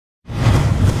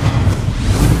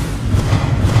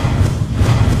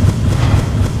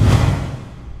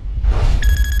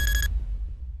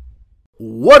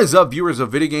What is up, viewers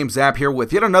of Video Game Zap here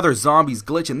with yet another Zombies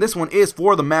glitch, and this one is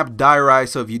for the map Dire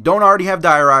Eyes. So if you don't already have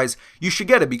Dire Eyes, you should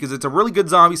get it because it's a really good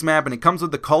Zombies map and it comes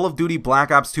with the Call of Duty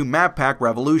Black Ops 2 map pack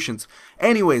Revolutions.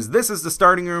 Anyways, this is the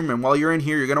starting room, and while you're in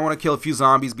here, you're going to want to kill a few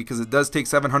zombies because it does take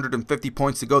 750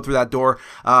 points to go through that door.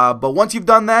 But once you've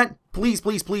done that, please,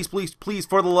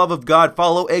 for the love of God,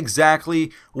 follow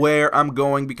exactly where I'm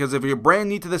going, because if you're brand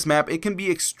new to this map, it can be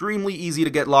extremely easy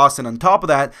to get lost, and on top of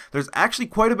that, there's actually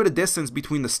quite a bit of distance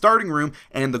between the starting room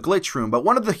and the glitch room. But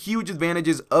one of the huge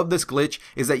advantages of this glitch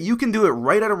is that you can do it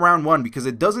right at round 1, because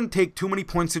it doesn't take too many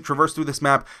points to traverse through this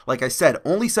map. Like I said,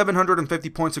 only 750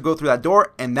 points to go through that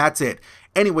door, and that's it.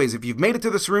 Anyways, if you've made it to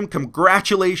this room,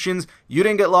 congratulations. You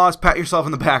didn't get lost. Pat yourself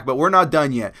in the back, but we're not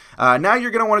done yet. Now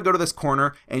you're going to want to go to this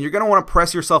corner, and you're going to want to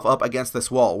press yourself up against this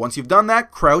wall. Once you've done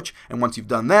that, crouch, and once you've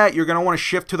done that, you're going to want to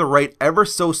shift to the right ever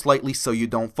so slightly so you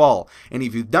don't fall. And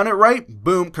if you've done it right,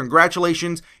 boom,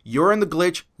 congratulations. You're in the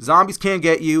glitch. Zombies can't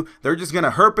get you. They're just going to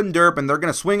herp and derp, and they're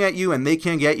going to swing at you, and they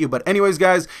can't get you. But anyways,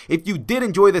 guys, if you did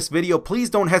enjoy this video, please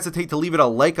don't hesitate to leave it a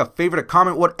like, a favorite, a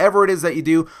comment, whatever it is that you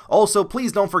do. Also,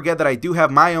 please don't forget that I do have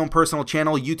my own personal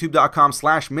channel,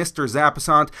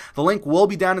 youtube.com/MrZapissant. The link will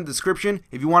be down in the description.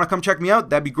 If you want to come check me out,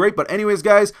 that'd be great. But anyways,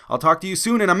 guys, I'll talk to you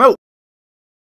soon, and I'm out.